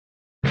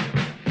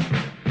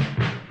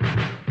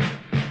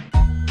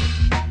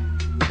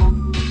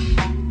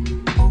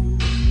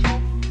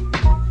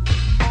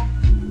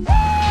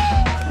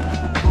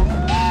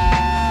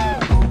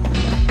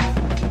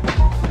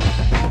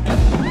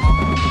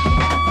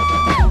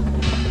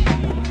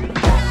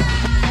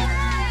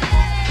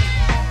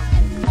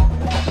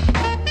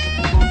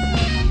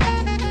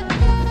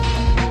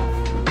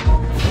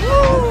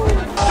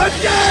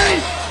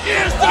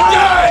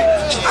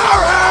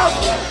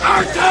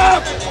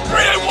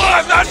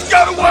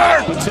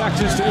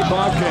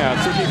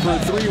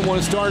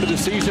3-1 start of the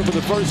season for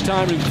the first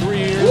time in 3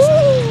 years.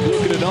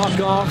 Looking to knock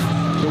off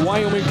the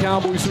Wyoming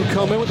Cowboys, who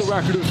come in with a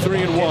record of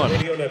 3-1.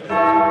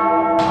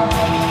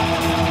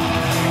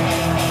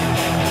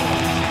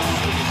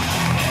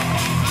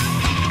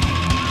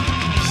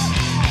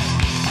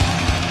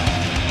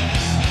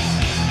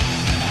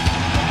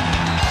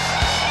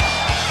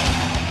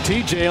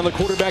 TJ on the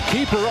quarterback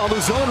keeper on the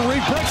zone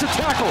read, breaks a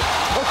tackle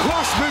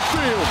across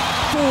midfield,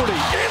 40,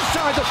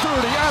 inside the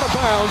 30, out of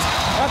bounds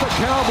at the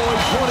Cowboy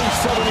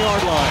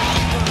 27-yard line.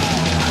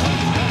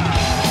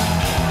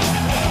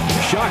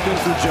 Shotgun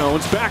for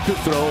Jones, back to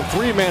throw,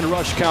 3-man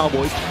rush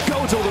Cowboys,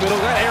 goes over the middle,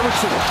 that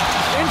Erickson,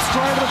 in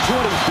stride of the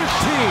 20, 15,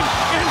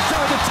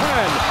 inside the 10,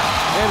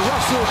 and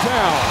Russell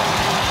down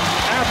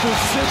at the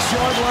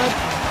 6-yard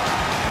line.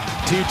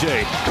 TJ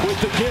with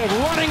the give,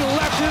 running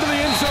left into the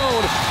end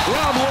zone.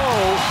 Rob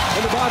Lowe,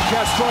 and the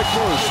Bobcats strike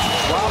first.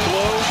 Rob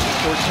Lowe,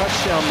 or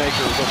touchdown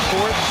maker. The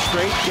 4th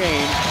straight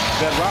game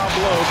that Rob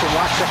Lowe from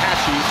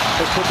Waxahachie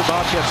has put the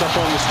Bobcats up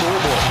on the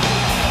scoreboard.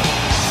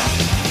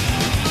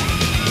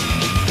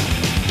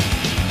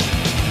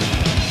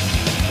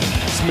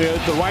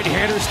 Smith, the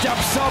right-hander,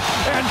 steps up,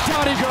 and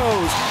down he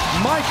goes.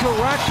 Micah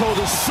Ratko,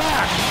 the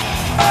sack.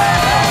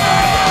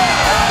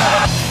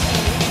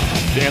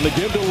 And the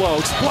give to Lowe,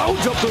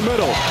 explodes up the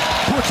middle,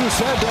 puts his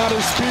head down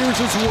and spears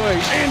his way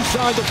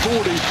inside the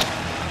 40.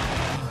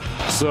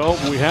 So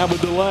we have a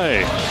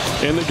delay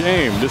in the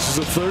game. This is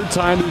the 3rd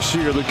time this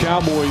year the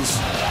Cowboys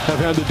have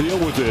had to deal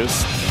with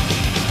this.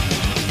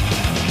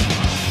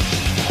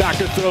 Back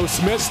to throw,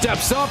 Smith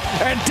steps up,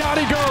 and down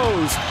he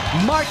goes.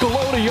 Michael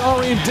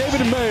Odiari and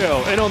David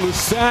Mayo, and on the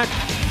sack,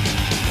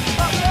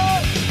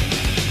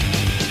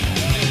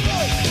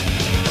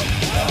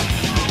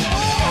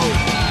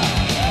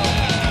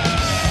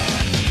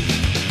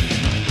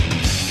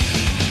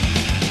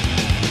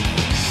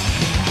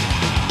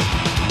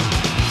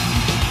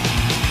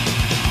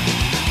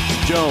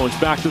 Jones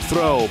back to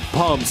throw,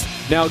 pumps,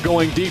 now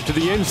going deep to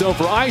the end zone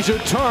for Iser,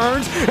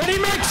 turns, and he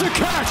makes a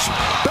catch!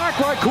 Back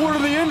right corner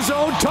of the end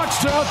zone,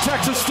 touchdown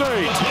Texas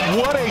State!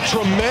 What a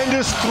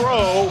tremendous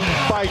throw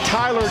by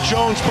Tyler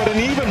Jones, but an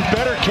even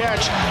better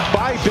catch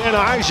by Ben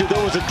Iser.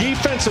 There was a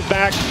defensive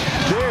back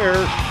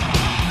there.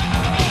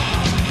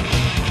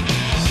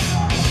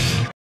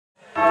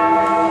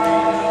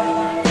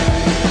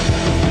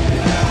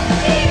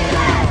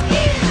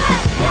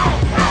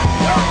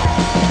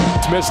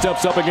 Smith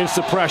steps up against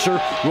the pressure,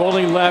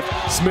 rolling left.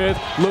 Smith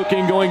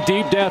looking, going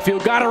deep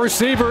downfield, got a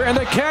receiver, and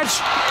the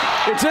catch,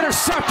 it's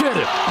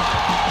intercepted.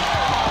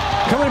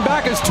 Coming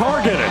back is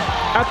targeted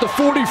at the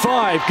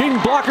 45, getting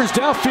blockers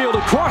downfield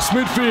across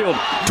midfield.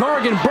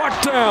 Target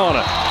brought down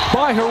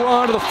by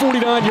Huron to the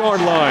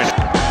 49-yard line.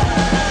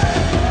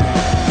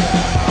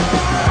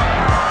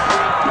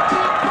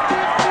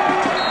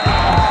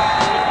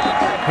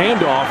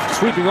 Handoff,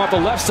 sweeping off the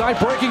left side,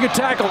 breaking a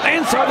tackle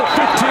inside the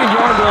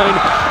 15-yard line.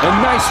 A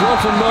nice run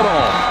from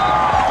Nuttall.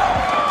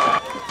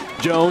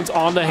 Jones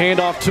on the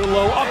handoff to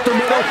Lowe, up the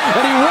middle,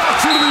 and he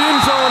walks into the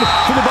end zone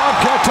for the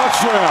Bobcat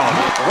touchdown.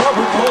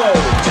 Robert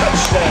Lowe,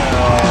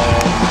 touchdown,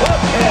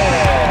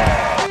 Bobcat.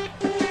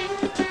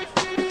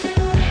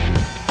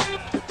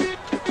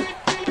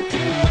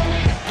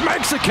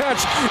 Makes a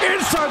catch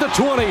inside the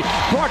 20,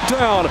 brought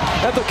down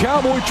at the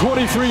Cowboy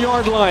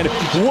 23-yard line.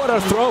 What a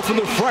throw from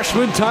the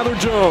freshman Tyler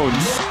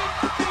Jones.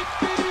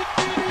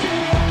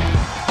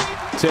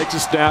 Takes a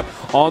snap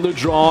on the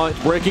draw,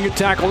 breaking a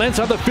tackle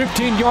inside the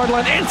 15-yard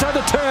line, inside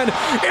the 10,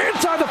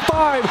 inside the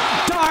 5,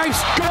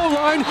 dives, goal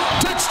line,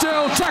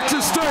 touchdown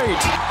Texas State.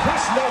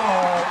 Chris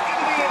Noel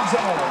in the end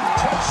zone,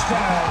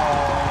 touchdown,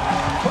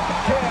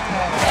 Bobcat.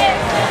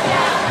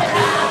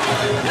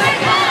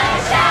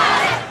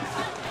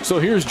 So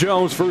here's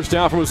Jones, first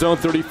down from his own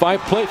 35.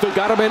 Playfield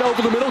got him in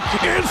over the middle,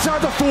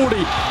 inside the 40,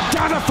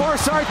 down the far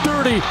side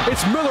 30.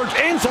 It's Miller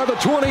inside the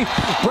 20.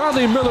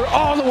 Bradley Miller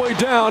all the way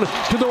down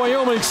to the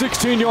Wyoming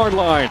 16-yard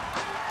line.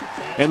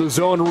 And the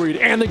zone read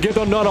and the give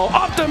to Nuttall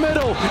up the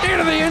middle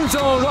into the end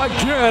zone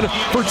again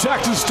for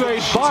Texas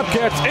State.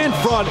 Bobcats in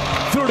front,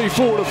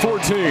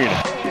 34-14.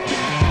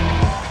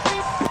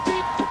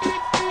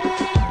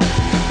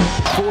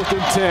 4th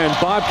and 10.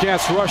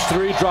 Bobcats rush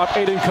 3, drop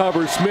 8 and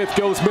cover. Smith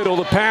goes middle.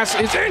 The pass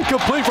is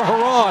incomplete for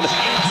Huron.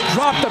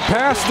 Drop the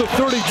pass to the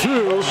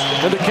 32,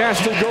 and the Cats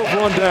still go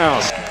for 1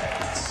 down.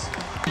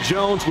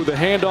 Jones with the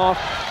handoff.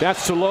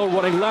 That's to Lowe,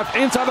 running left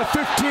inside the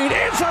 15,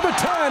 inside the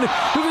 10,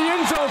 to the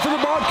end zone for the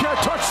Bobcat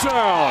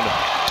touchdown.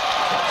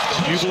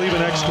 Do you believe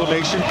an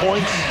exclamation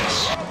point?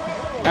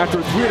 After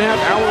 3.5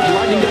 hours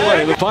lightning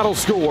delay, the final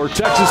score,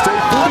 Texas State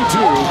 42,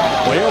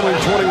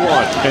 Wyoming 21.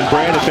 And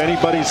Brand, if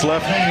anybody's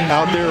left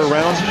out there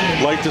around,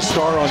 like to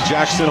star on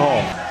Jackson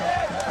Hall.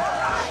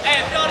 Hey,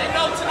 if y'all didn't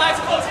know,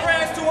 tonight's Coach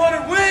Brand's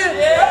 200 win.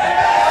 Yeah.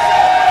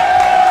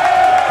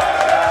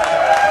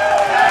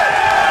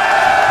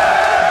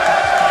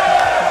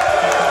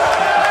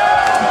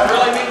 It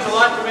really means a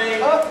lot to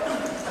me.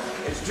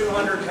 It's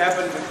 200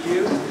 happened with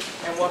you,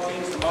 and what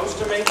means the most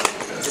to me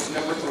is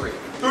number 3.